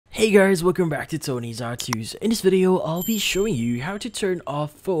Hey guys, welcome back to Tony's How-Tos. In this video, I'll be showing you how to turn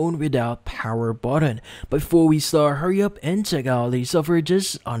off phone without power button. Before we start, hurry up and check out the software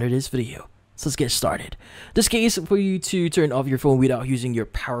just under this video. So let's get started. This case for you to turn off your phone without using your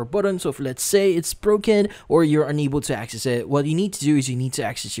power button. So if let's say it's broken or you're unable to access it, what you need to do is you need to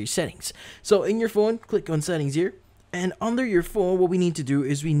access your settings. So in your phone, click on settings here. And under your phone, what we need to do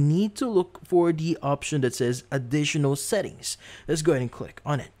is we need to look for the option that says additional settings. Let's go ahead and click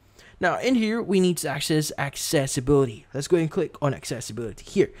on it. Now in here, we need to access accessibility. Let's go ahead and click on accessibility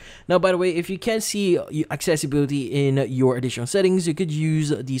here. Now, by the way, if you can't see accessibility in your additional settings, you could use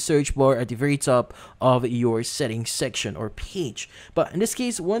the search bar at the very top of your settings section or page. But in this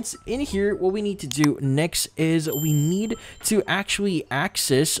case, once in here, what we need to do next is we need to actually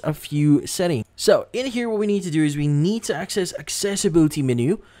access a few settings. So in here, what we need to do is we need to access accessibility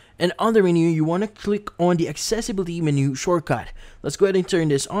menu. And on the menu, you want to click on the accessibility menu shortcut. Let's go ahead and turn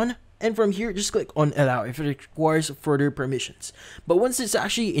this on. And from here, just click on allow if it requires further permissions. But once it's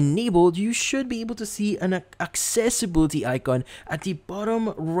actually enabled, you should be able to see an accessibility icon at the bottom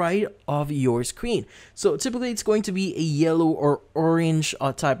right of your screen. So typically it's going to be a yellow or orange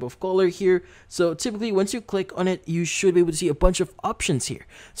type of color here. So typically once you click on it, you should be able to see a bunch of options here.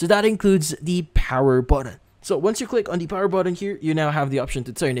 So that includes the power button. So once you click on the power button here, you now have the option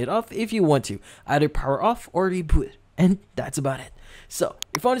to turn it off if you want to, either power off or reboot. And that's about it. So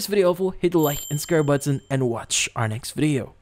if you found this video helpful, hit the like and subscribe button and watch our next video.